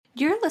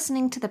You're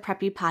listening to the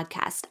Preppy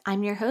Podcast.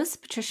 I'm your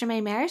host, Patricia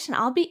May Marish, and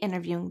I'll be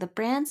interviewing the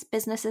brands,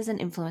 businesses, and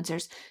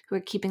influencers who are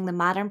keeping the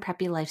modern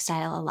preppy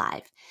lifestyle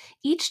alive.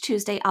 Each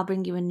Tuesday, I'll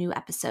bring you a new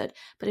episode.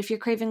 But if you're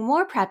craving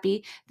more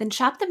preppy, then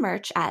shop the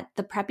merch at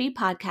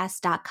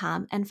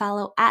thepreppypodcast.com and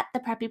follow at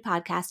The Preppy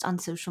Podcast on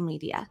social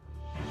media.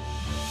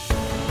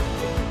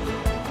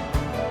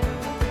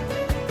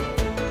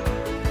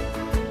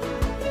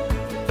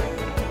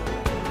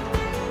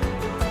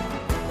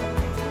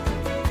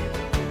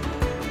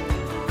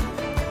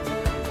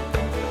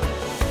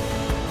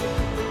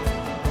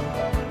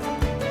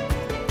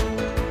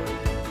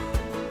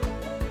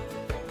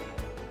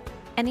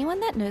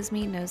 Anyone that knows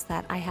me knows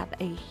that I have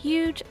a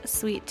huge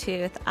sweet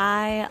tooth.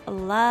 I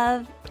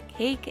love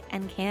cake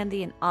and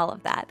candy and all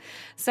of that.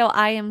 So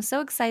I am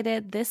so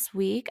excited. This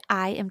week,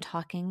 I am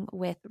talking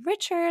with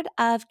Richard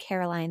of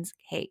Caroline's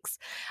Cakes.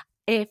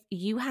 If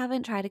you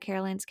haven't tried a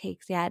Caroline's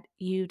Cakes yet,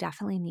 you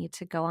definitely need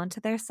to go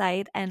onto their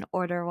site and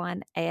order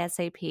one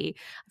ASAP.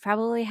 I've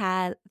probably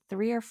had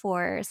 3 or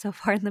 4 so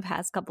far in the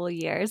past couple of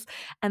years,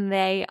 and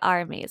they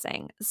are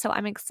amazing. So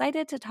I'm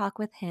excited to talk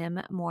with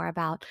him more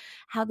about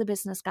how the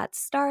business got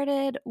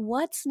started,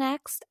 what's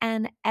next,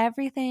 and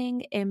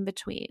everything in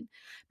between.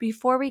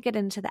 Before we get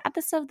into the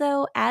episode,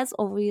 though, as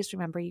always,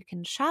 remember you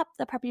can shop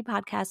the Preppy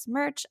Podcast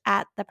merch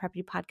at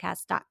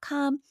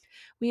thepreppypodcast.com.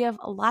 We have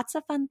lots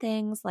of fun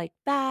things like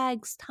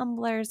bags,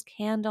 tumblers,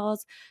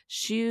 candles,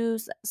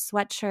 shoes,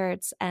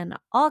 sweatshirts, and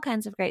all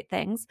kinds of great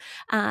things.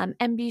 And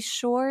be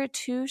sure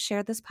to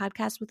share this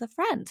podcast with a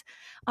friend.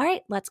 All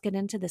right, let's get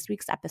into this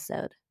week's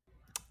episode.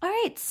 All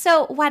right,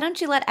 so why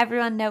don't you let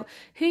everyone know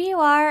who you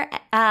are,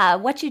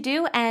 what you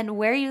do, and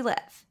where you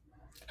live?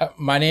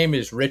 My name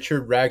is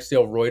Richard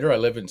Ragsdale Reuter. I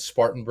live in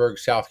Spartanburg,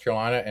 South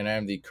Carolina, and I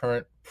am the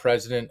current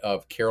president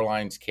of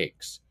Caroline's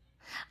Cakes.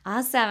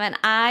 Awesome. And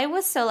I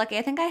was so lucky.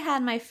 I think I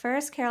had my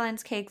first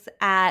Caroline's Cakes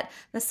at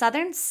the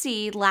Southern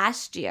Sea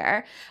last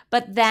year,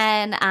 but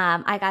then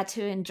I got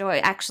to enjoy,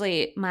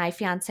 actually, my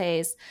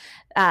fiance's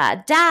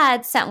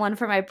dad sent one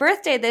for my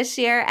birthday this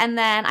year, and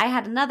then I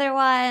had another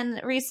one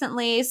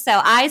recently.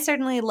 So I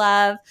certainly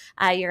love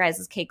your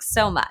guys' cakes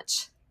so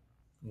much.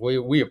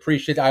 We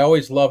appreciate it. I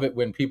always love it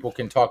when people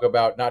can talk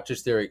about not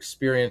just their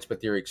experience,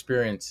 but their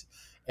experience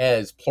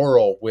as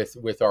plural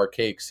with our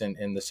cakes.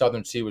 And the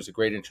Southern Sea was a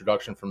great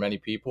introduction for many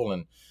people.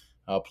 And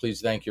please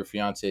thank your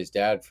fiance's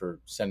dad for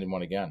sending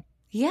one again.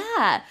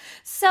 Yeah.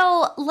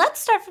 So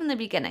let's start from the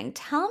beginning.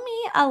 Tell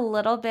me a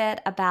little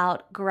bit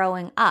about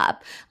growing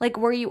up. Like,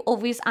 were you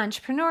always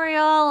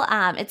entrepreneurial?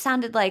 It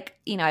sounded like,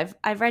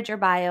 I've read your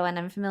bio and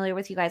I'm familiar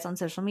with you guys on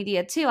social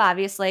media too,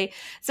 obviously.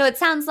 So it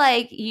sounds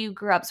like you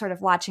grew up sort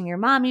of watching your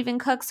mom even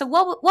cook. So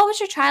what was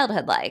your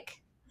childhood like?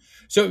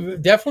 So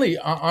definitely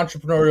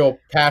entrepreneurial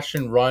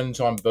passion runs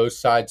on both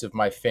sides of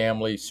my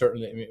family.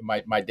 Certainly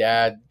my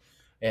dad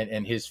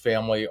and his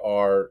family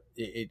are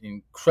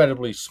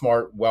incredibly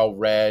smart,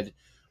 well-read.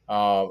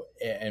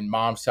 And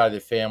mom's side of the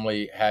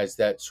family has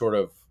that sort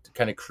of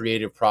kind of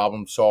creative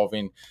problem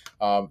solving.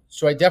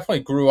 So I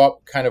definitely grew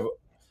up kind of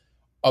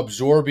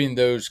absorbing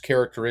those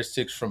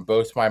characteristics from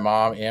both my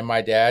mom and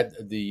my dad.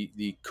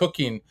 The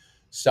cooking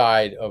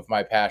side of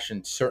my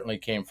passion certainly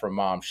came from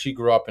mom. She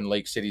grew up in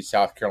Lake City,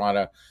 South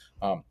Carolina,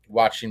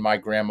 watching my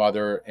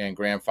grandmother and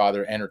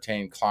grandfather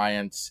entertain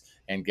clients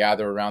and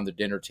gather around the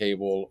dinner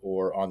table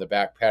or on the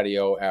back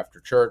patio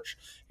after church.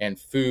 And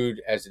food,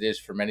 as it is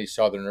for many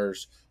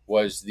Southerners,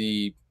 was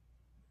the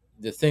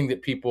thing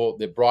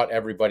that brought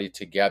everybody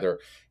together.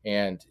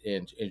 And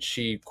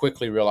she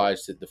quickly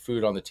realized that the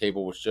food on the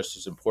table was just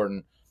as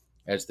important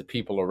as the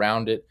people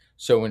around it.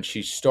 So when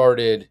she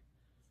started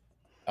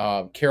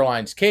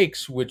Caroline's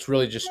Cakes, which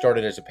really just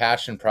started as a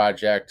passion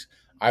project,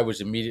 I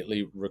was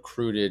immediately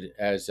recruited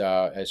as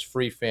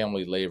free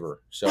family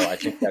labor. So I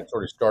think that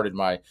sort of started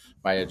my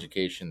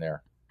education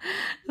there.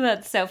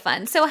 That's so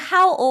fun. So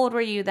how old were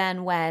you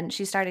then when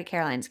she started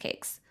Caroline's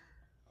Cakes?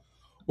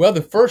 Well,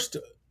 the first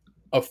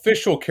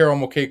official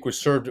caramel cake was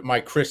served at my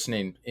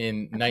christening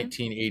in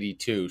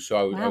 1982.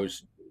 So I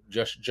was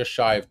just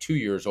shy of 2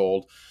 years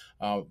old.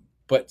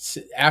 But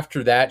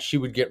after that, she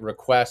would get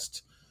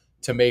requests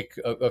to make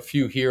a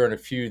few here and a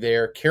few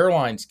there.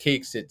 Caroline's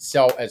Cakes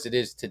itself, as it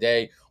is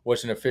today,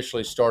 wasn't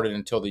officially started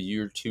until the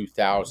year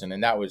 2000.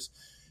 And that was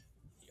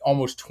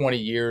almost 20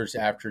 years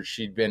after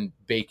she'd been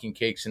baking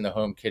cakes in the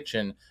home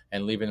kitchen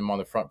and leaving them on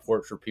the front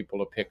porch for people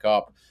to pick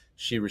up.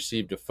 She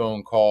received a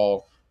phone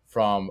call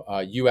from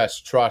U.S.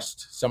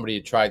 Trust. Somebody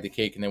had tried the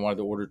cake and they wanted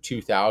to order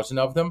 2,000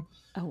 of them.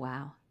 Oh,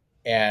 wow.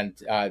 And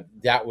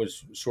that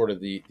was sort of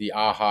the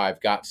aha,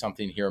 I've got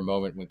something here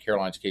moment when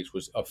Caroline's Cakes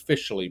was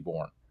officially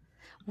born.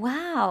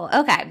 Wow.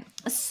 Okay.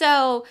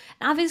 So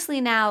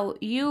obviously now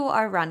you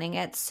are running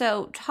it.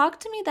 So talk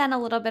to me then a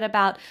little bit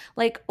about,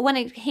 like, when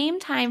it came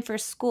time for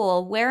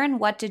school, where and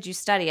what did you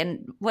study?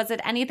 And was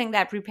it anything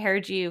that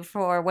prepared you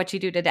for what you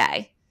do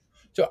today?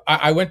 So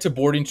I went to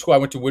boarding school. I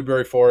went to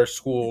Woodbury Forest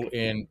School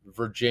in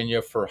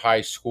Virginia for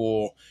high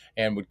school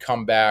and would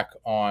come back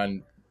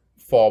on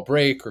fall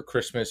break or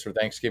Christmas or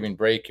Thanksgiving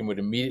break and would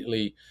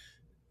immediately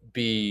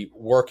be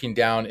working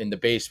down in the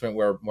basement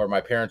where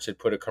my parents had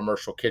put a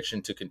commercial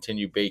kitchen to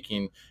continue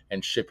baking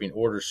and shipping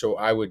orders. So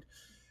I would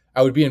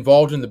be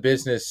involved in the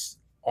business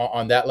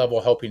on that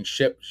level, helping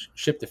ship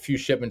the few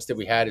shipments that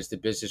we had as the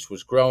business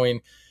was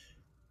growing.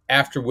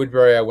 After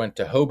Woodbury, I went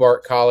to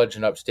Hobart College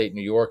in upstate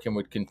New York and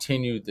would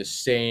continue the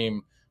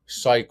same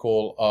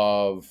cycle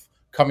of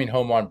coming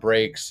home on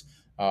breaks.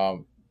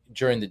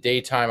 During the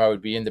daytime, I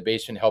would be in the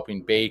basement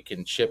helping bake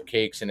and ship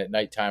cakes, and at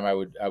nighttime,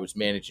 I was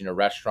managing a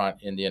restaurant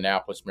in the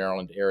Annapolis,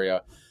 Maryland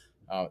area.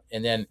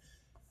 And then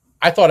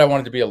I thought I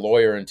wanted to be a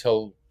lawyer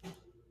until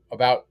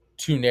about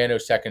 2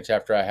 nanoseconds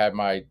after I had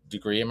my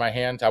degree in my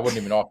hand. I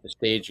wasn't even off the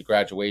stage at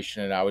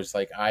graduation, and I was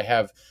like, I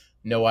have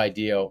no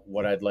idea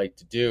what I'd like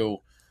to do.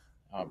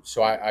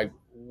 So I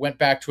went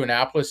back to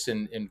Annapolis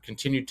and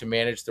continued to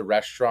manage the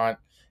restaurant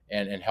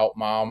and help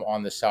mom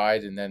on the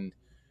side. And then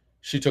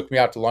she took me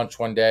out to lunch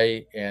one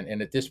day.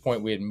 And at this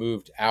point, we had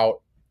moved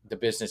out the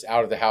business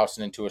out of the house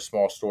and into a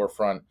small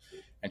storefront.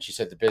 And she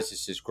said, the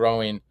business is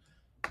growing.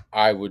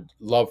 I would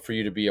love for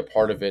you to be a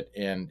part of it.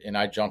 And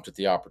I jumped at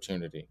the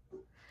opportunity.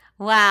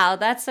 Wow,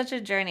 that's such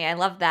a journey. I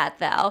love that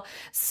though.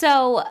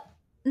 So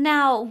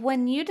now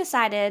when you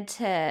decided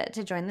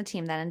to join the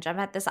team then and jump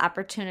at this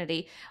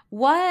opportunity,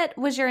 what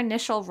was your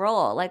initial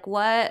role? Like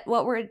what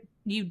were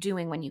you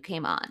doing when you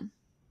came on?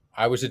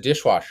 I was a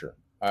dishwasher.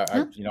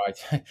 Huh?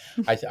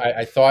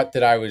 I thought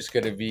that I was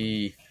going to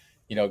be,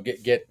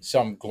 get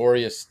some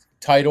glorious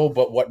title,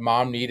 but what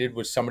mom needed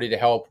was somebody to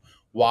help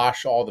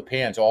wash all the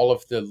pans. All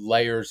of the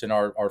layers in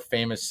our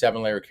famous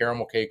 7-layer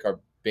caramel cake are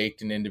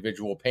baked in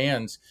individual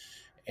pans,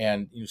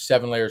 and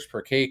 7 layers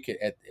per cake.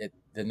 At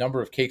the number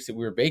of cakes that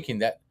we were baking,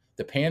 that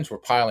the pans were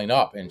piling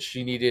up, and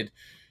she needed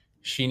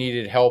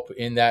help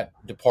in that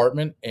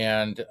department.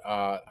 And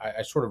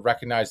I sort of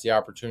recognized the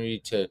opportunity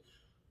to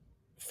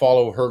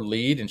follow her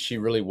lead, and she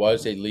really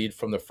was a lead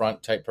from the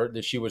front type person,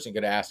 that she wasn't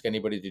going to ask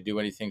anybody to do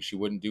anything she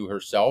wouldn't do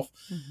herself.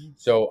 Mhm.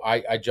 So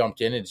I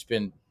jumped in. It's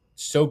been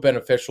so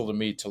beneficial to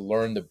me to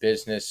learn the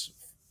business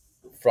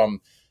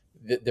from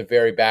the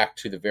very back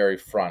to the very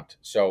front.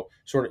 So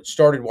sort of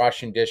started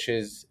washing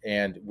dishes,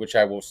 and which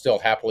I will still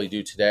happily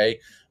do today.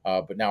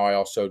 But now I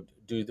also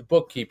do the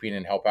bookkeeping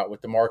and help out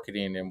with the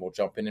marketing, and we'll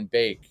jump in and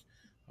bake.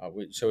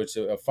 So it's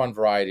a fun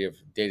variety of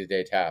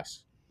day-to-day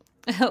tasks.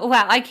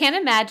 Wow, I can't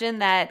imagine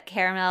that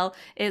caramel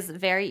is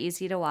very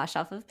easy to wash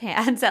off of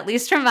pans, at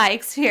least from my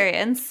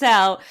experience.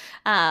 So,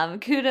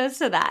 kudos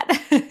to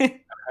that.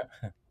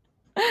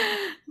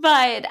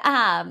 But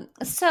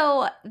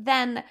so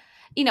then,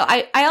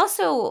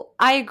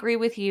 I agree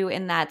with you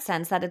in that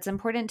sense that it's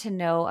important to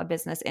know a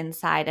business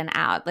inside and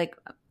out. Like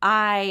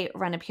I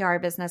run a PR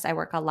business. I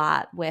work a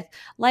lot with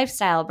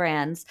lifestyle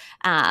brands.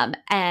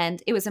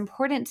 And it was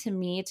important to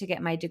me to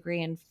get my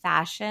degree in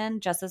fashion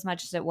just as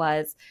much as it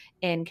was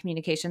in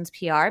communications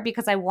PR,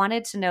 because I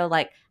wanted to know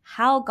like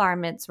how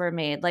garments were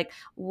made, like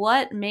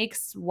what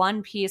makes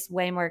one piece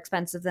way more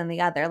expensive than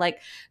the other. Like,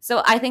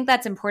 so I think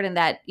that's important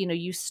that,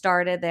 you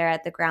started there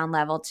at the ground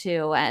level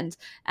too. And,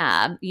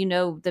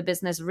 the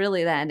business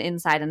really then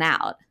inside and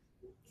out.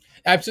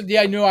 Absolutely.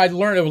 Yeah, I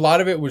learned a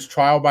lot of it was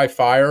trial by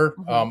fire.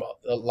 Mhm.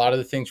 A lot of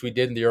the things we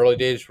did in the early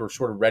days were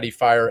sort of ready,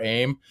 fire,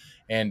 aim.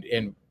 And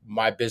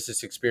my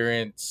business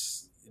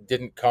experience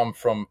didn't come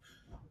from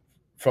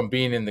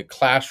being in the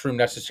classroom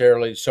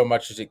necessarily so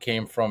much as it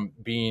came from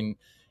being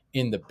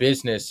in the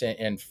business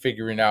and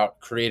figuring out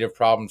creative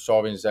problem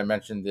solving, as I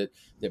mentioned,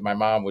 that my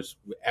mom was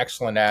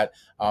excellent at.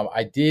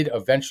 I did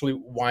eventually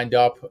wind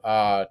up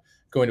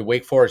going to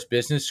Wake Forest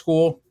Business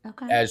School.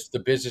 Okay. As the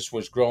business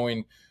was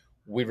growing,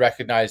 we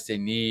recognized a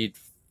need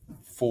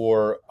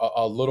for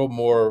a little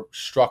more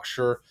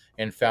structure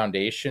and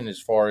foundation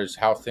as far as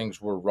how things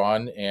were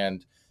run,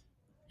 and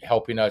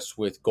helping us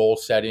with goal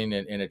setting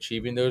and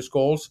achieving those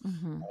goals.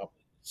 Mhm.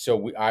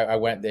 So I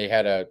went. They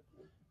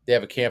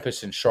have a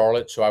campus in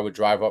Charlotte, so I would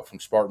drive up from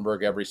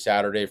Spartanburg every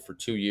Saturday for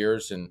 2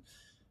 years, and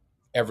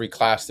every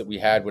class that we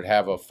had would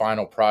have a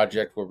final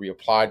project where we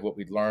applied what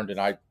we'd learned. And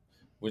I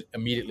would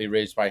immediately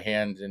raise my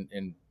hand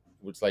and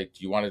was like,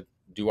 "Do you want to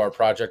do our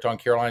project on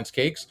Caroline's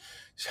cakes?"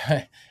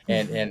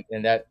 and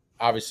that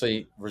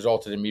obviously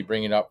resulted in me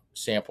bringing up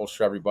samples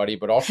for everybody,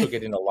 but also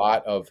getting a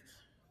lot of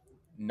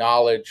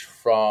knowledge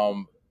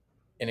from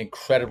an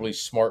incredibly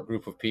smart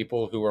group of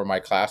people who were my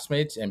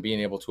classmates, and being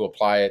able to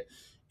apply it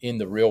in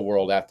the real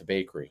world at the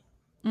bakery.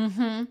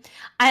 Hmm.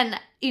 And,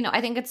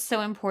 I think it's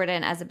so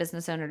important as a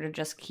business owner to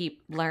just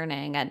keep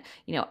learning and,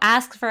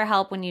 ask for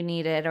help when you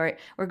need it,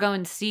 or go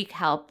and seek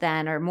help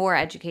then, or more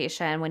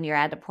education when you're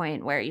at a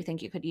point where you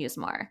think you could use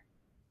more.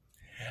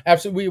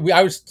 Absolutely.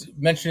 I was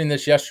mentioning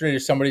this yesterday to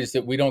somebody, is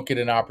that we don't get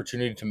an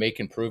opportunity to make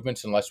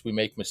improvements unless we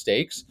make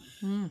mistakes.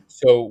 Mm,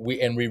 So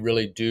we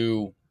really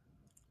do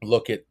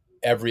look at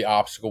every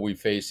obstacle we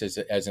face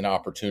as an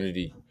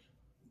opportunity.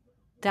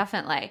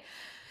 definitely.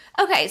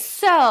 Okay,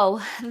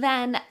 so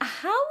then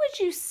how would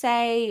you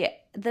say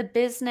the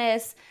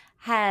business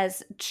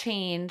has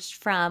changed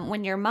from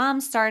when your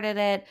mom started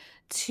it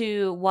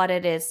to what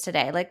it is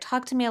today? Like,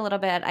 talk to me a little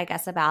bit, I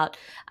guess, about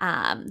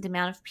the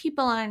amount of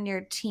people on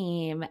your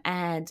team.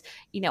 And,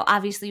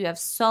 obviously you have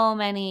so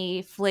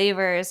many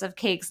flavors of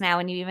cakes now,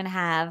 and you even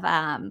have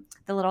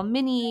the little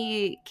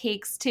mini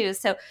cakes too.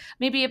 So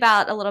maybe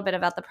about a little bit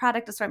about the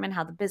product assortment,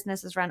 how the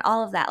business is run,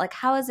 all of that. Like,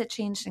 how has it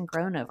changed and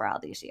grown over all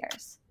these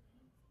years?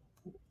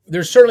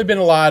 There's certainly been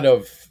a lot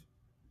of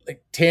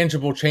like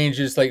tangible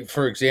changes, like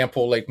for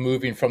example, like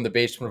moving from the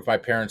basement of my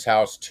parents'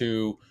 house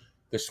to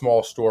the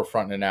small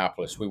storefront in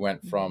Annapolis. We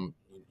went from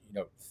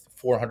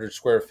 400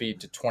 square feet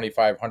to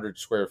 2,500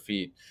 square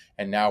feet,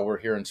 and now we're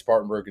here in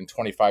Spartanburg in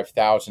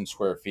 25,000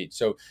 square feet.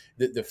 So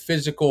the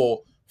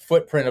physical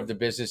footprint of the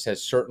business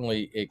has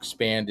certainly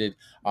expanded.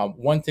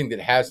 One thing that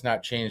has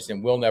not changed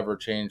and will never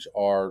change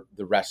are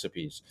the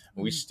recipes.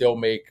 We still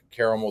make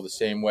caramel the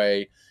same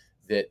way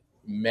that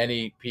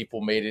many people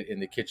made it in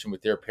the kitchen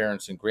with their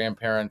parents and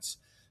grandparents,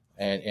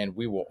 and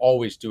we will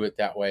always do it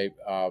that way,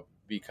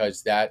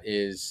 because that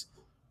is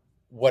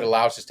what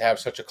allows us to have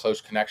such a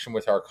close connection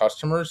with our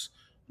customers.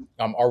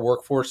 Our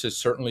workforce has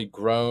certainly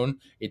grown.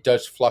 It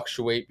does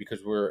fluctuate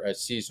because we're a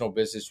seasonal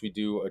business. We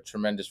do a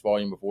tremendous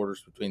volume of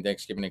orders between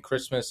Thanksgiving and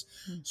Christmas.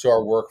 So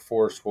our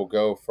workforce will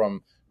go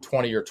from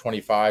 20 or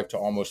 25 to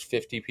almost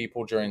 50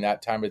 people during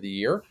that time of the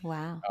year.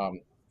 Wow.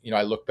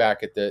 I look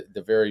back at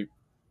the very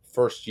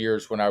first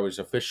years when I was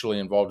officially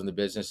involved in the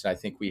business, and I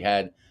think we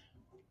had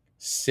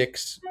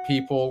 6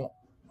 people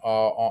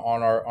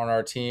on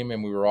our team,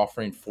 and we were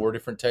offering 4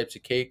 different types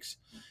of cakes.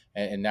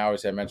 And now,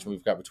 as I mentioned,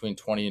 we've got between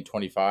 20 and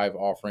 25,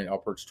 offering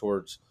upwards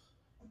towards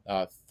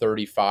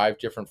 35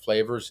 different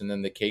flavors, and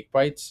then the cake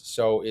bites.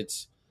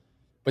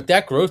 But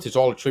that growth is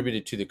all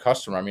attributed to the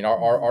customer. I mean,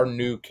 our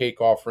new cake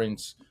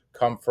offerings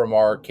come from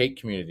our cake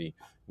community.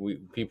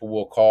 People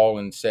will call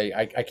and say,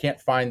 I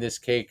can't find this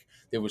cake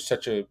that was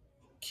such a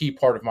key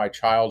part of my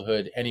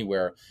childhood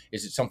anywhere.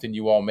 Is it something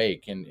you all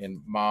make?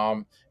 And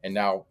mom, and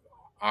now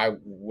I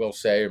will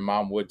say, or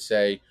mom would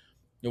say,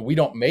 we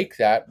don't make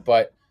that,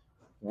 but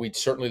we'd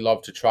certainly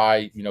love to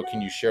try. Can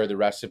you share the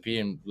recipe,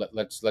 and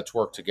let's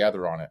work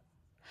together on it.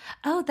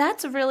 Oh,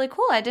 that's really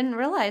cool. I didn't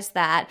realize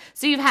that.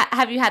 So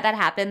have you had that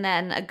happen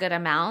then a good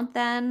amount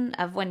then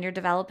of when you're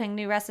developing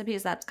new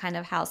recipes? That's kind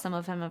of how some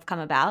of them have come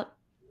about.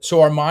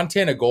 So our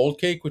Montana Gold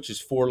Cake, which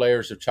is 4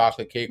 layers of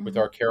chocolate cake with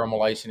Hmm. our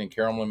caramel icing and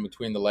caramel in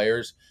between the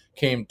layers,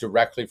 came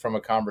directly from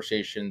a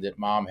conversation that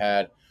mom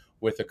had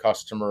with a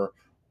customer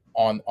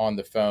on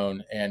the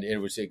phone, and it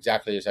was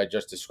exactly as I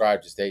just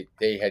described. As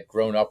they had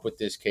grown up with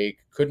this cake,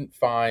 couldn't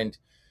find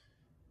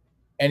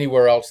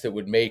anywhere else that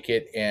would make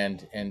it,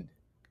 and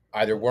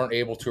either weren't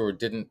able to or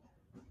didn't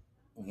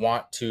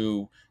want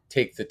to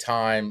take the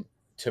time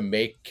to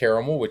make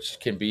caramel, which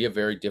can be a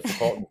very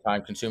difficult and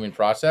time consuming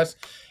process.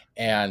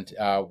 And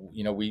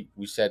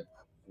we said,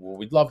 well,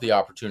 we'd love the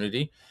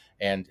opportunity,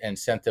 and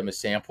sent them a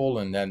sample,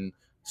 and then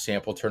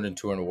sample turned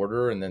into an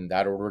order, and then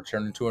that order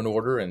turned into an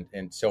order,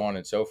 and so on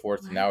and so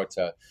forth. And Wow.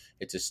 now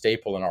it's a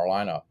staple in our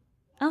lineup.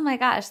 Oh my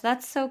gosh,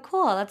 that's so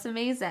cool. That's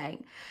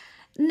amazing.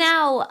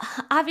 Now,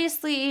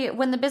 obviously,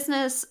 when the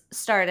business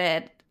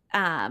started,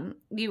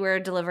 you were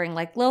delivering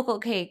like local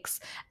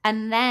cakes,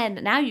 and then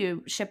now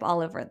you ship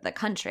all over the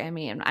country. I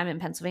mean, I'm in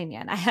Pennsylvania,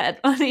 and I had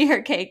one of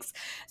your cakes.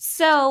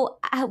 So,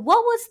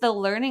 what was the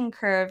learning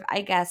curve,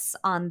 I guess,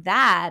 on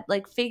that?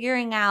 Like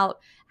figuring out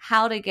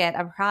how to get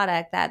a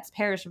product that's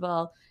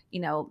perishable,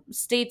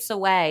 states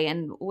away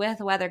and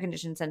with weather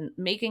conditions, and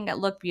making it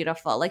look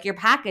beautiful. Like your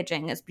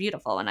packaging is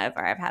beautiful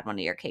whenever I've had one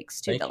of your cakes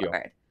too Thank you.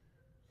 delivered.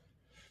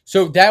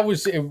 So that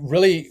was it.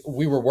 Really,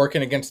 we were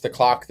working against the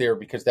clock there,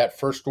 because that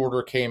first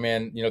order came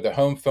in. The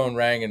home phone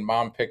rang, and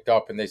mom picked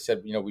up, and they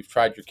said, we've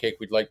tried your cake.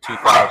 We'd like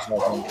 2,000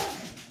 of them.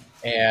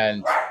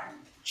 And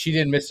she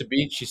didn't miss a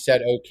beat. She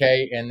said,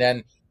 okay. And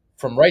then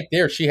from right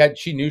there, she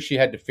knew she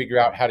had to figure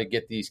out how to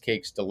get these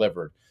cakes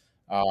delivered.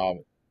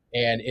 Um,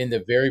 and in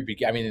the very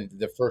beginning, I mean,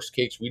 the first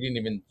cakes, we didn't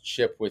even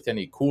ship with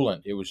any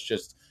coolant. It was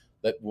just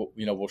that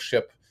we'll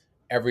ship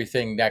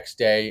everything next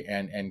day,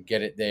 and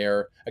get it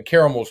there. A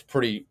caramel is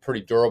pretty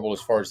durable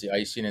as far as the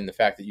icing, and the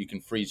fact that you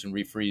can freeze and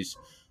refreeze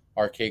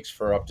our cakes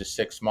for up to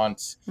 6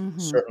 months Hmm.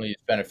 certainly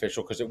is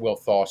beneficial, because it will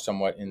thaw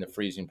somewhat in the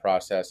freezing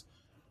process.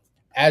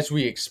 As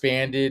we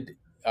expanded,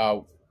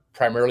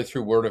 primarily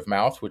through word of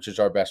mouth, which is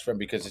our best friend,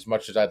 because as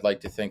much as I'd like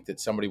to think that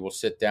somebody will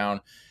sit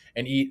down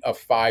and eat a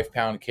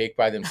 5-pound cake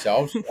by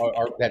themselves,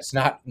 that's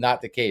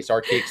not the case. Our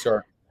cakes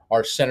are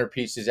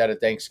centerpieces at a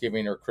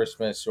Thanksgiving or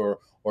Christmas or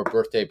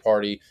birthday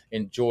party,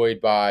 enjoyed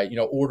by,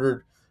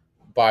 ordered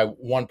by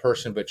one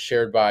person, but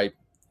shared by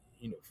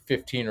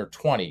 15 or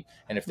 20.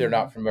 And if they're Hmm.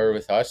 not familiar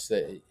with us,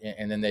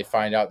 and then they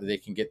find out that they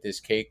can get this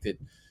cake that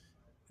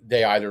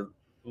they either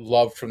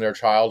loved from their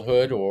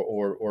childhood,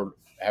 or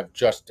have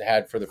just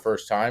had for the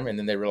first time, and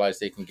then they realize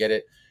they can get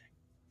it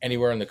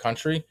anywhere in the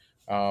country.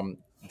 Um,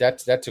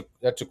 that's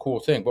a cool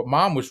thing. But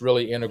mom was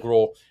really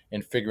integral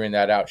in figuring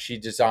that out. She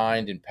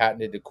designed and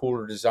patented a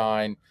cooler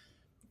design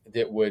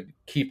that would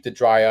keep the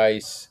dry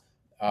ice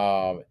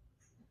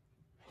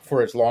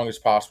for as long as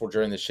possible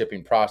during the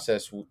shipping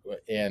process.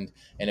 And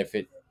if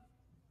it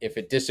If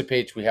it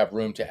dissipates, we have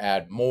room to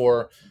add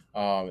more.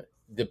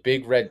 The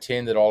big red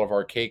tin that all of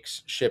our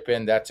cakes ship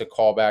in, that's a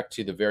callback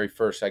to the very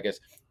first, I guess,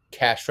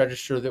 cash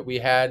register that we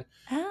had,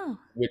 Oh.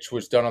 which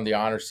was done on the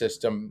honor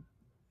system.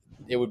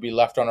 It would be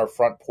left on our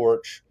front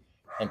porch,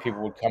 and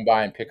people would come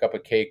by and pick up a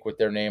cake with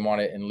their name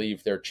on it and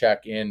leave their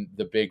check in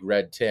the big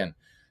red tin.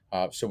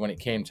 So when it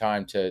came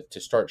time to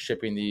start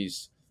shipping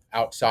these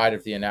outside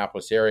of the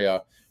Annapolis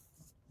area,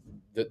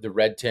 the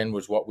red tin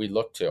was what we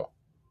looked to.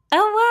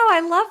 Oh, wow.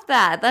 I love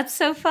that. That's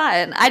so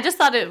fun. I just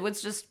thought it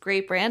was just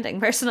great branding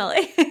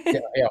personally.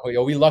 Yeah,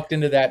 we lucked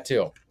into that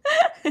too.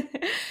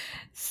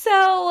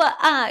 So,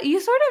 you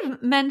sort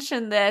of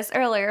mentioned this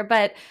earlier,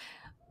 but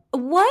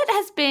what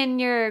has been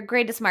your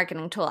greatest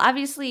marketing tool?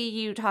 Obviously,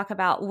 you talk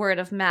about word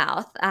of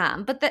mouth,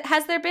 but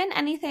has there been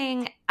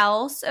anything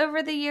else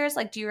over the years?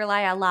 Like, do you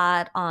rely a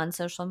lot on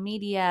social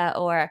media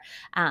or,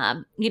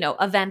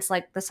 events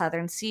like the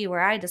Southern Sea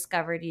where I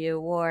discovered you,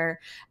 or,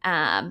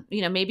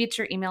 maybe it's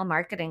your email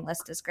marketing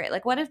list is great.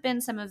 Like, what have been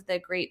some of the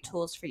great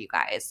tools for you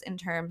guys in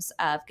terms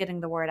of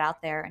getting the word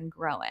out there and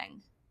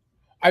growing?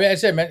 I mean,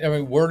 as I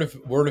mentioned, word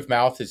of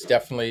mouth is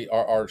definitely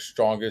our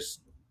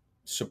strongest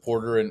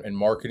supporter and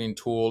marketing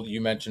tool.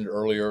 You mentioned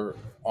earlier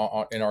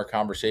in our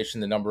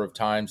conversation the number of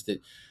times that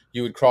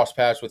you would cross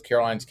paths with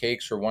Caroline's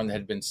Cakes or one that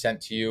had been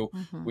sent to you.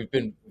 Hmm. We've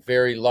been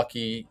very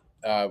lucky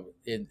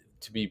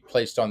to be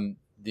placed on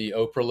the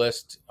Oprah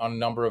list on a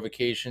number of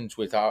occasions.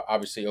 With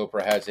obviously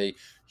Oprah has a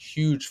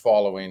huge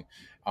following,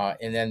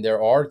 and then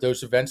there are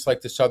those events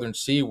like the Southern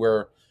Sea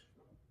where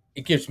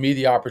it gives me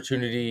the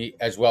opportunity,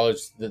 as well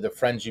as the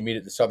friends you meet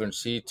at the Southern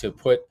Sea, to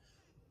put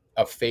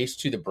a face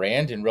to the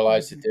brand and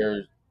realize that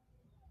there's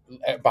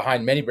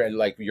behind many brands,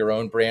 like your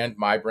own brand,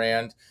 my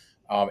brand,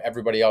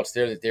 everybody else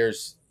there, that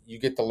there's, you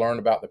get to learn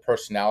about the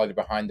personality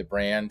behind the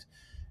brand,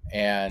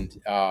 and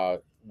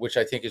which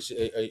I think is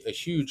a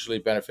hugely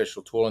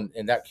beneficial tool.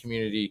 And that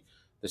community,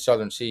 the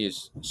Southern Sea,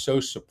 is so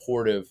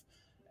supportive,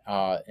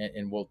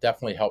 and will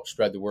definitely help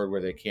spread the word where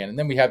they can. And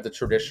then we have the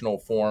traditional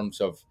forms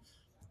of,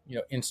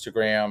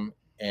 Instagram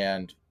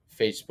and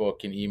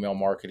Facebook and email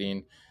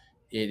marketing.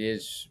 It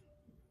is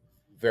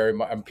very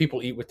much, I mean,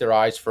 people eat with their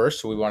eyes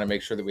first, so we want to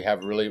make sure that we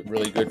have really,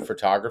 really good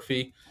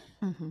photography.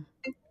 Hmm.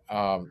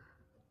 Um,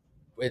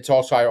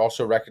 I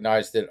also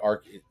recognize that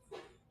our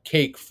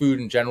cake food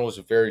in general is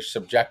very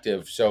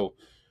subjective. So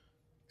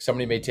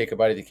somebody may take a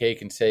bite of the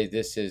cake and say,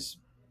 "This is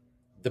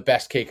the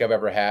best cake I've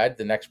ever had."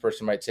 The next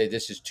person might say,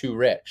 "This is too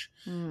rich."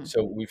 Mm.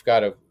 So we've got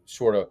to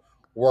sort of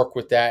work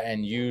with that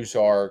and use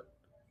our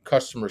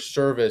customer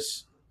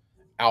service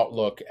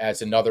outlook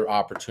as another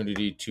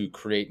opportunity to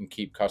create and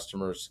keep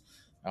customers.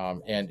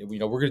 And we're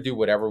going to do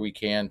whatever we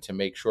can to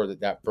make sure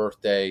that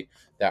birthday,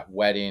 that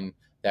wedding,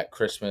 that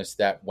Christmas,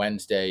 that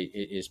Wednesday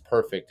is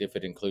perfect if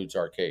it includes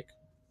our cake.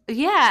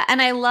 Yeah,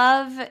 and I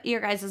love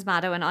your guys'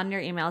 motto and on your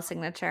email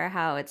signature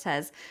how it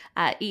says,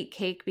 "Eat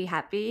cake, be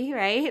happy,"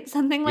 right?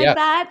 Something like Yeah,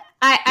 that.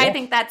 I yeah.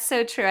 think that's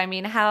so true. I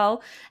mean,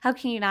 how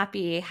can you not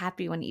be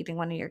happy when eating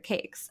one of your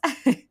cakes?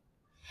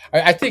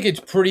 I think it's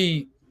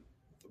pretty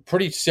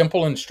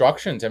simple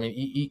instructions. I mean,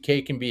 eat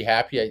cake and be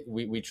happy.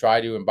 We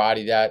try to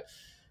embody that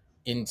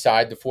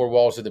inside the four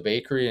walls of the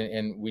bakery,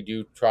 and we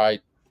do try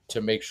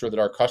to make sure that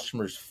our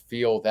customers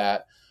feel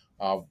that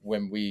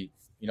when we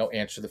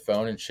answer the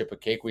phone and ship a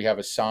cake. We have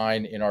a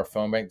sign in our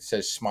phone bank that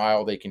says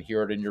 "Smile." They can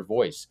hear it in your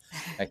voice.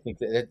 I think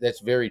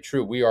that's very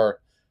true. We are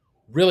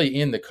really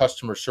in the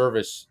customer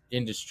service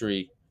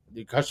industry,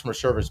 the customer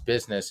service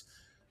business.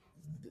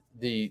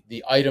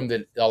 The item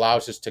that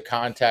allows us to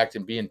contact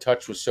and be in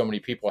touch with so many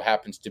people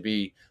happens to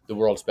be the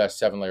world's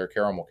best 7-layer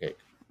caramel cake.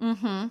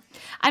 Hmm.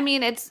 I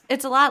mean, it's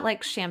a lot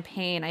like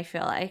champagne. I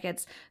feel like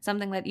it's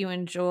something that you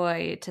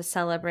enjoy to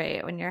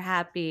celebrate when you're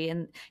happy,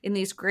 and in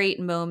these great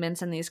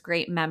moments and these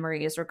great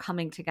memories, or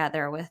coming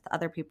together with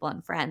other people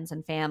and friends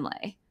and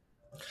family.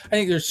 I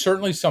think there's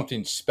certainly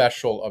something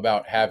special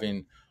about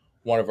having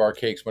one of our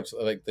cakes. Much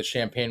like the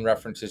champagne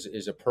reference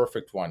is a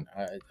perfect one.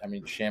 I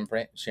mean,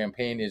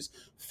 champagne is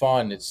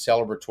fun. It's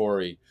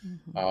celebratory,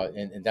 Hmm.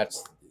 and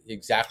that's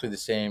exactly the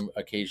same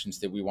occasions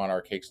that we want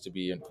our cakes to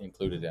be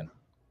included in.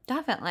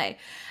 Definitely.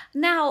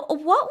 Now,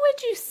 what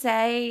would you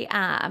say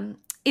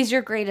is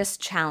your greatest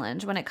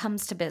challenge when it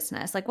comes to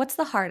business? Like, what's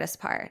the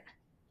hardest part?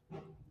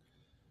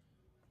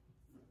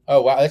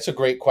 Oh wow, that's a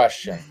great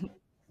question.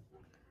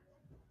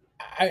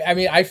 I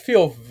mean, I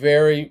feel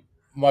very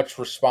much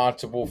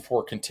responsible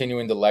for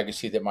continuing the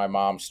legacy that my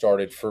mom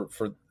started. For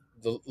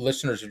the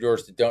listeners of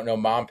yours that don't know,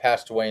 Mom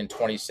passed away in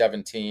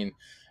 2017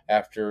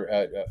 after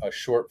a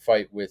short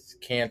fight with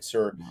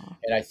cancer, Wow.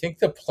 and I think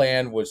the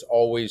plan was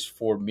always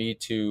for me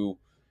to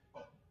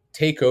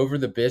take over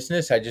the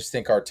business. I just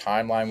think our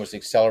timeline was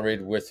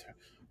accelerated with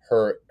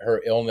her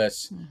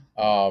illness.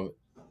 Um,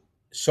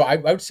 so I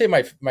would say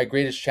my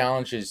greatest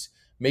challenge is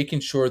making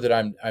sure that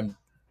I'm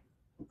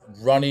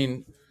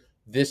running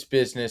this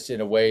business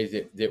in a way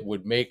that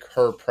would make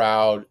her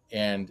proud,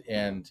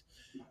 and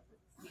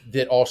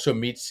that also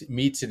meets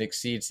and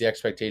exceeds the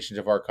expectations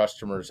of our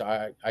customers.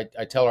 I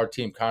tell our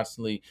team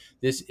constantly,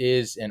 this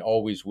is and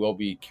always will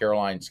be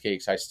Caroline's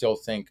Cakes. I still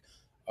think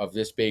of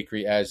this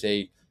bakery as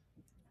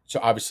so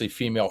obviously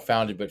female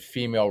founded, but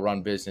female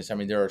run business. I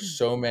mean, there are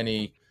so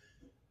many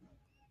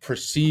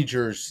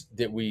procedures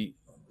that we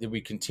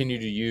continue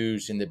to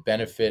use and that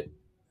benefit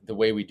the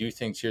way we do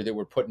things here that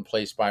were put in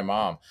place by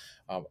mom.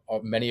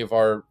 Many of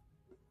our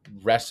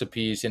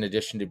recipes, in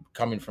addition to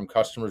coming from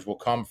customers, will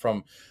come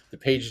from the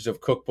pages of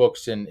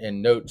cookbooks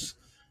and notes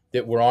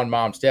that were on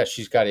mom's desk.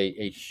 She's got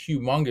a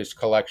humongous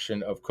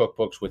collection of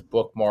cookbooks with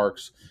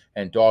bookmarks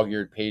and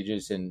dog-eared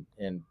pages and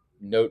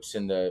notes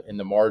in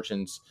the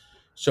margins.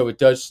 So it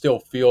does still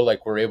feel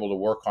like we're able to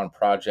work on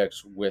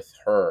projects with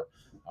her.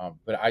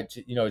 But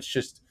it's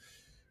just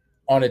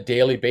on a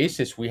daily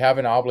basis, we have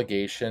an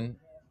obligation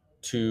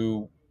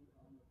to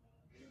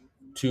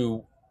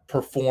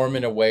perform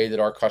in a way that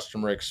our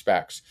customer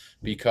expects,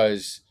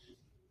 because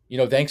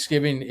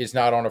Thanksgiving is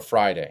not on a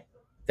Friday.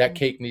 That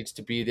cake needs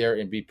to be there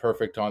and be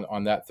perfect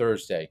on that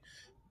Thursday.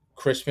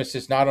 Christmas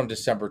is not on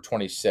December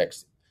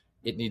 26th.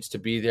 It needs to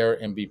be there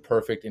and be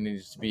perfect, and it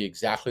needs to be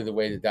exactly the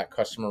way that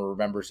customer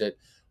remembers it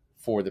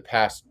for the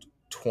past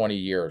 20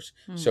 years.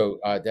 So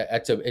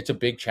it's a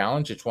big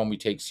challenge. It's one we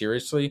take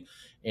seriously,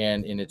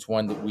 and it's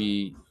one that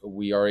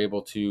we are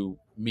able to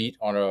meet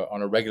on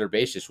a regular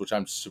basis, which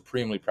I'm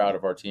supremely proud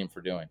of our team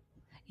for doing.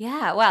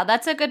 Yeah, wow,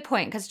 that's a good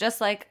point, because just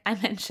like I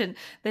mentioned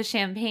the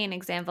champagne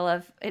example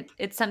of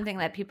it's something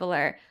that people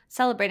are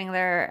celebrating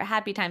their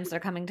happy times, they're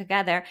coming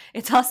together.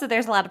 It's also,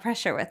 there's a lot of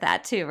pressure with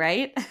that too,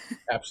 right?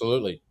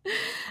 Absolutely.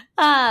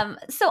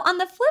 So on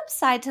the flip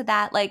side to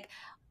that, like,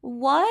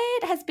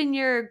 what has been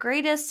your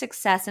greatest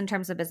success in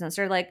terms of business,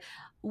 or like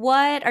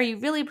what are you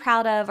really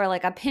proud of, or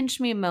like a pinch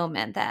me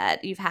moment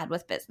that you've had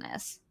with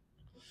business?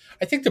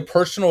 I think the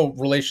personal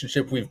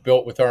relationship we've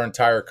built with our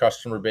entire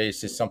customer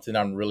base is something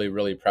I'm really,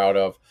 really proud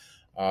of.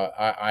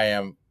 I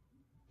am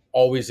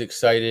always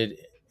excited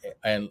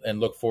and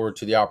look forward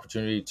to the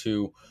opportunity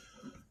to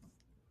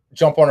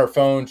jump on our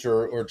phones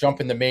or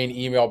jump in the main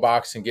email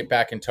box and get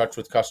back in touch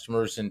with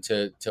customers, and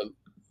to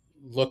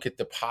look at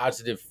the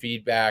positive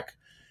feedback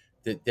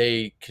that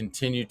they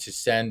continue to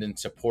send and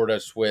support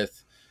us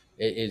with.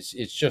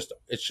 It's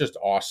just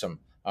awesome.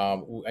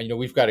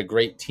 We've got a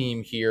great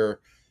team here,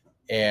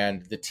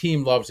 and the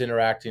team loves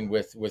interacting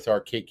with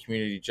our cake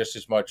community just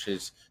as much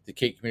as the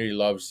cake community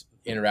loves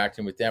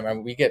interacting with them. I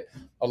mean, we get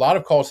a lot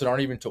of calls that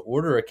aren't even to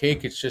order a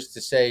cake. It's just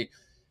to say,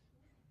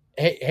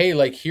 hey,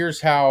 like,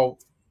 here's how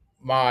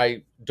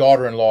my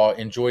daughter-in-law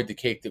enjoyed the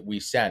cake that we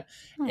sent.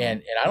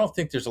 And I don't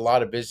think there's a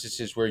lot of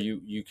businesses where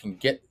you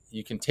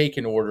can take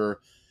an order,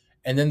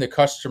 and then the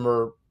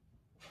customer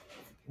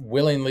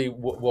willingly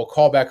will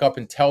call back up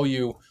and tell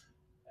you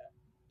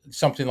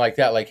something like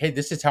that, like, hey,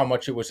 this is how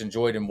much it was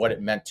enjoyed and what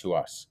it meant to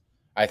us.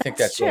 I think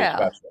that's true. really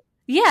special.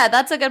 Yeah,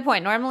 that's a good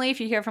point. Normally, if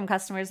you hear from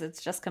customers,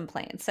 it's just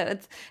complaints. So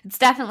it's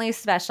definitely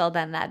special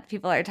then that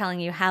people are telling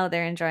you how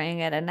they're enjoying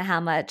it and how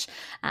much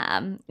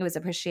it was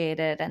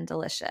appreciated and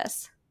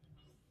delicious.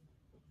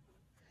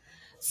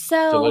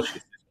 So,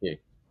 Delicious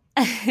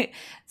cake.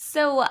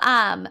 so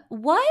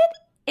what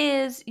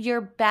is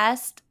your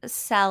best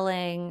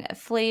selling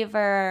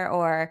flavor,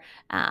 or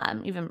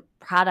even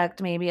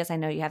product, maybe, as I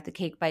know you have the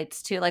cake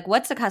bites too? Like,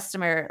 what's the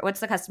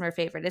customer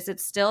favorite? Is it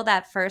still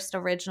that first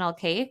original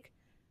cake?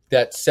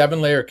 That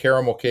 7-layer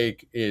caramel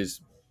cake is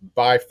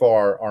by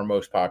far our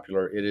most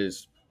popular. It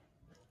is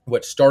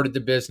what started the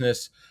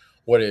business,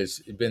 what has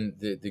been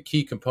the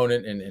key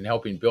component in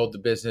helping build the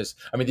business.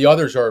 I mean, the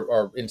others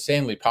are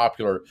insanely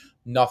popular.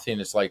 Nothing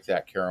is like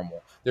that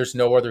caramel. There's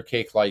no other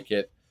cake like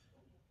it.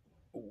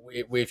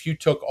 If you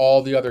took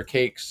all the other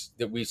cakes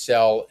that we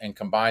sell and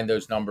combine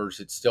those numbers,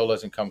 it still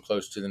doesn't come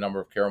close to the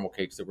number of caramel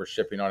cakes that we're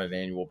shipping on an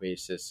annual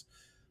basis.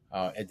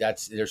 And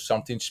there's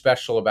something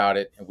special about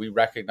it, and we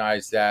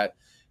recognize that.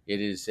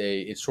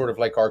 It's sort of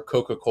like our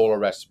Coca-Cola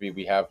recipe.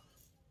 We have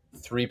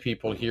 3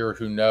 people here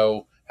who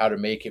know how to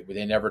make it, but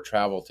they never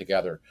travel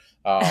together.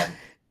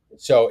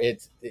 So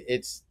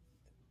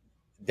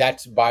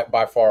that's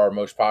by far our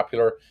most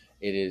popular.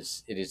 It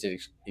is an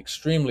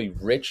extremely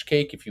rich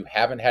cake. If you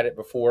haven't had it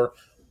before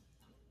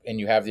and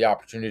you have the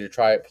opportunity to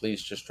try it,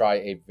 please just try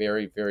a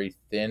very, very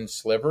thin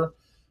sliver,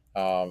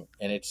 and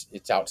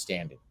it's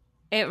outstanding.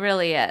 It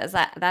really is.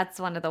 That's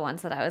one of the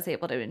ones that I was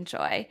able to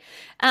enjoy.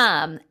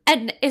 And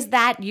is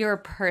that your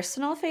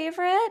personal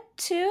favorite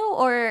too,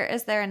 or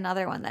is there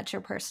another one that's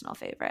your personal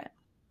favorite?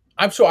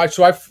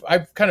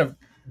 I've kind of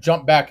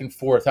jumped back and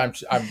forth. I'm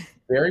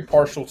very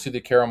partial to the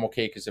caramel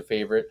cake as a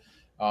favorite,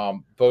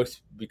 both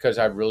because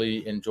I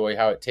really enjoy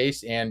how it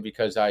tastes and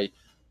because I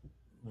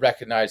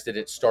recognize that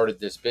it started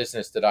this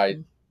business that I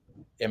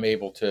am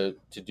able to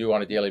do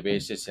on a daily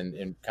basis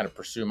and kind of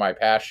pursue my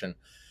passion.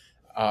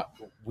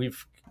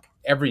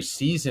 Every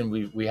season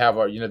we have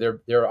our,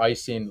 they're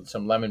icing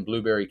some lemon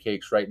blueberry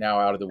cakes right now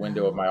out of the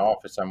window of my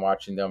office. I'm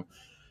watching them,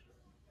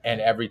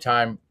 and every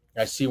time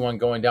I see one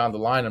going down the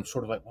line, I'm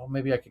sort of like, well,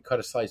 maybe I could cut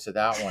a slice of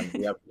that one.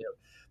 We have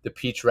the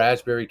peach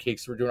raspberry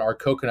cakes we're doing. Our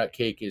coconut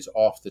cake is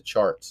off the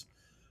charts.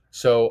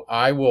 So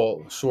I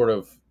will sort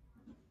of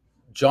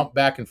jump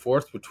back and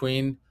forth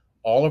between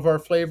all of our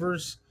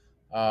flavors.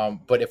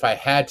 But if I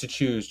had to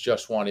choose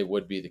just one, it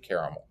would be the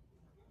caramel.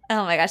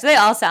 Oh my gosh, they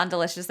all sound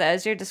delicious though.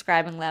 As you're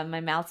describing them,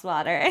 my mouth's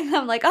watering.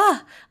 I'm like,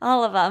 oh,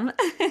 all of them.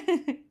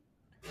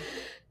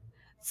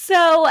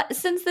 So,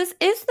 since this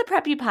is the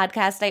Preppy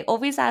podcast, I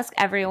always ask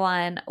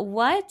everyone,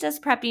 what does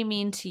preppy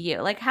mean to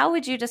you? Like, how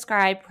would you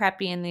describe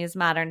preppy in these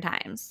modern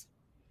times?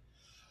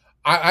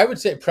 I would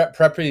say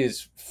preppy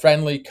is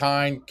friendly,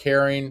 kind,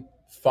 caring,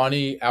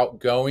 funny,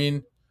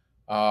 outgoing.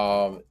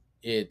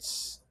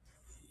 It's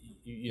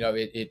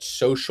it's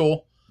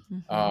social,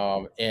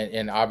 Mm-hmm.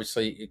 and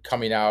obviously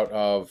coming out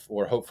of,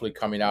 or hopefully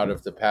coming out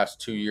of, the past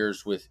 2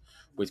 years with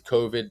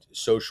COVID.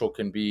 Social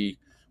can be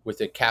with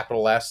a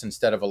capital S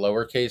instead of a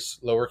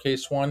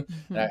lowercase one,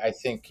 Mm-hmm. and I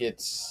think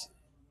it's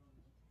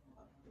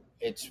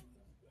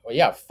well,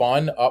 yeah,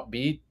 fun,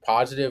 upbeat,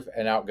 positive,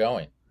 and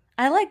outgoing.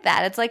 I like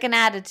that. It's like an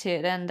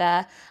attitude and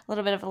a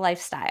little bit of a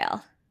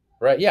lifestyle.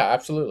 Right? Yeah,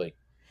 absolutely.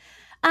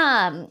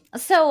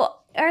 So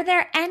are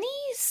there any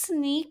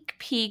sneak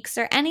peeks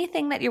or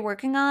anything that you're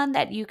working on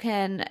that you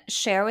can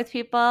share with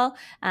people?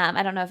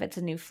 I don't know if it's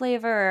a new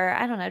flavor or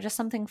I don't know, just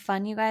something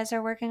fun you guys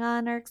are working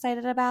on or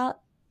excited about.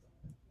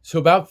 So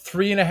about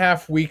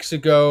 3.5 weeks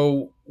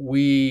ago,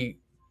 we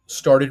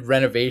started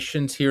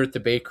renovations here at the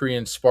bakery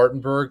in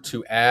Spartanburg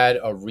to add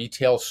a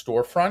retail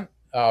storefront,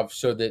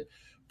 so that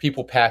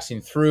people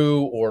passing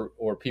through,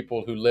 or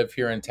people who live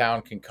here in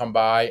town, can come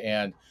by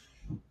and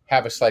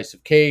have a slice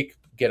of cake,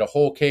 get a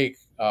whole cake.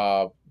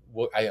 I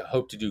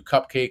hope to do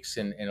cupcakes,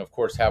 and of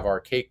course have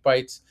our cake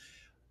bites.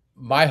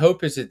 My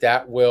hope is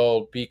that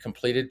will be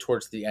completed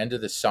towards the end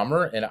of the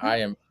summer, and I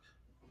am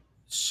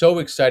so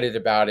excited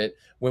about it.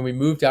 When we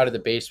moved out of the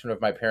basement of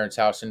my parents'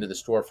 house into the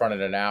storefront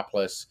in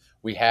Annapolis,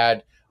 we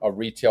had a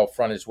retail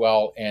front as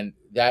well. And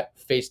that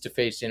face to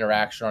face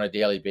interaction on a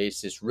daily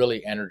basis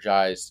really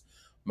energized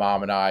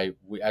Mom and I.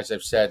 As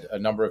I've said a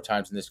number of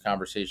times in this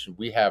conversation,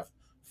 we have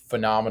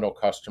phenomenal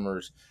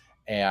customers,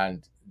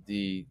 and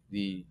the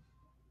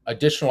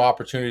additional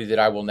opportunity that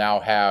I will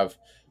now have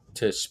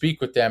to speak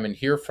with them and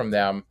hear from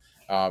them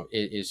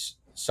is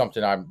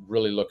something I'm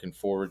really looking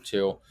forward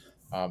to.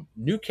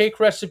 New cake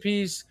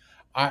recipes,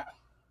 I,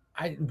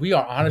 we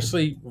are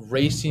honestly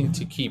racing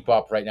to keep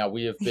up right now.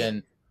 We have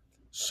been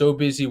so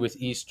busy with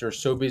Easter,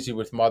 so busy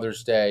with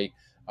Mother's Day.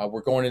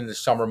 We're going into the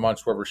summer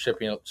months where we're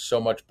shipping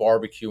so much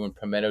barbecue and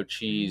pimento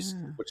cheese,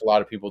 Mm. which a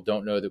lot of people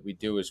don't know that we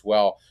do as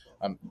well.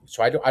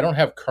 So I don't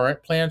have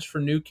current plans for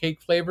new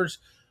cake flavors,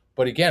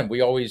 but again,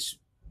 we always,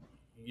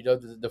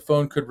 the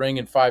phone could ring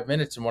in 5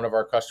 minutes and one of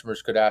our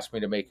customers could ask me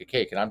to make a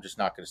cake, and I'm just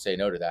not going to say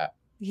no to that.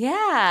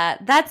 Yeah,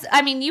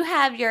 you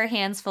have your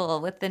hands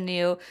full with the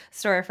new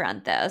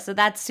storefront though, so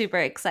that's super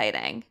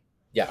exciting.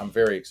 Yeah, I'm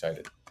very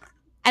excited.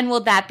 And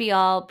will that be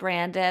all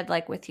branded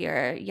like with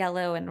your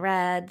yellow and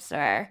reds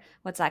or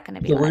what's that going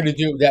to be So we're like? going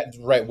to do that,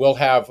 right? We'll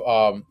have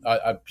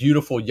a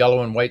beautiful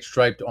yellow and white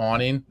striped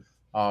awning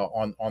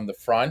on the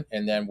front,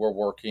 and then we're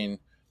working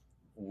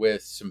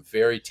with some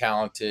very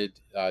talented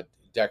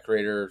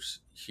decorators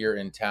here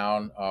in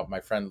town. My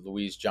friend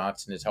Louise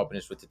Johnson is helping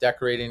us with the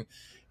decorating,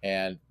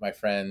 and my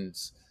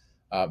friends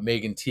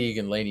Megan Teague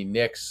and Lainey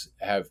Nix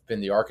have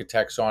been the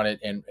architects on it.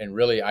 And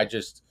really, I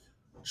just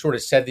sort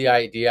of said the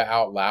idea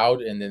out loud,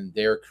 and then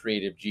their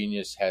creative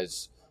genius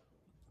has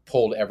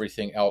pulled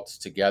everything else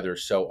together.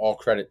 So all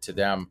credit to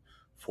them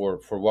for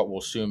what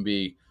will soon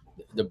be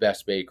the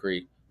best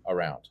bakery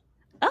around.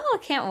 Oh, I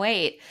can't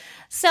wait.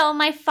 So,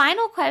 my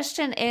final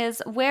question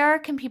is where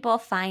can people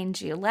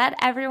find you? Let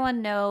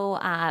everyone know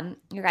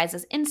your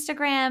guys'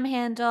 Instagram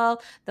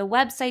handle, the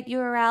website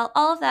URL,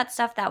 all of that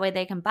stuff. That way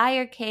they can buy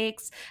your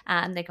cakes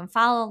and they can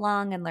follow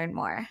along and learn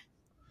more.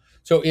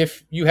 So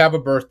if you have a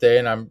birthday,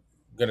 and I'm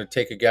going to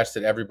take a guess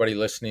that everybody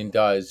listening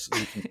does,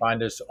 you can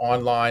find us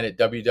online at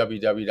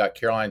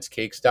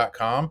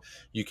www.carolinescakes.com.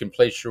 You can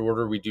place your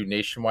order. We do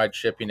nationwide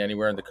shipping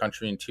anywhere in the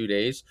country in 2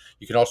 days.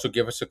 You can also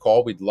give us a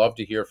call. We'd love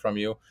to hear from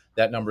you.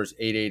 That number is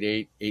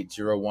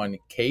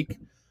 888-801-CAKE.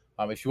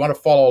 If you want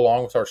to follow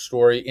along with our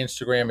story,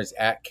 Instagram is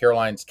at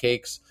Caroline's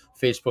Cakes.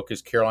 Facebook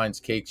is Caroline's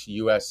Cakes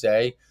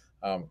USA.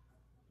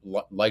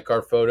 Like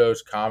our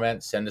photos,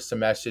 comment, send us a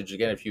message.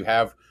 Again, if you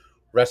have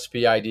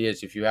recipe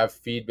ideas, if you have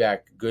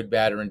feedback, good,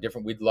 bad, or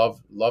indifferent, we'd love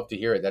to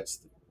hear it. That's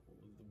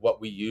what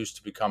we use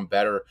to become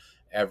better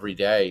every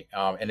day.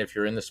 And if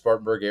you're in the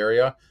Spartanburg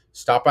area,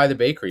 stop by the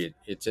bakery.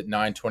 It's at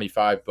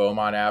 925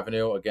 Beaumont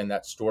Avenue. Again,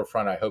 that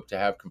storefront I hope to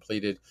have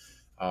completed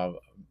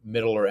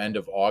middle or end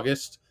of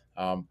August.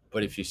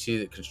 But if you see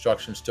that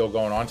construction's still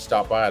going on,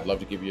 stop by. I'd love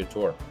to give you a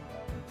tour.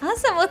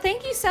 Awesome. Well,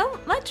 thank you so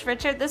much,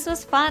 Richard. This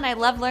was fun. I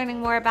love learning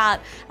more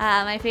about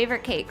my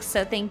favorite cakes.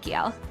 So thank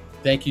you.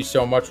 Thank you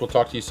so much. We'll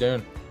talk to you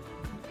soon.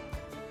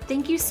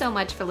 Thank you so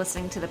much for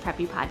listening to the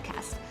Preppy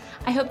Podcast.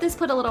 I hope this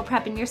put a little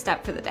prep in your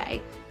step for the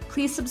day.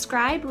 Please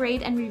subscribe,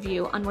 rate, and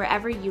review on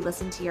wherever you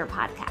listen to your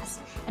podcast,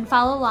 and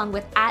follow along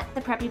with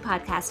 @the Preppy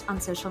Podcast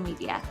on social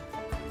media.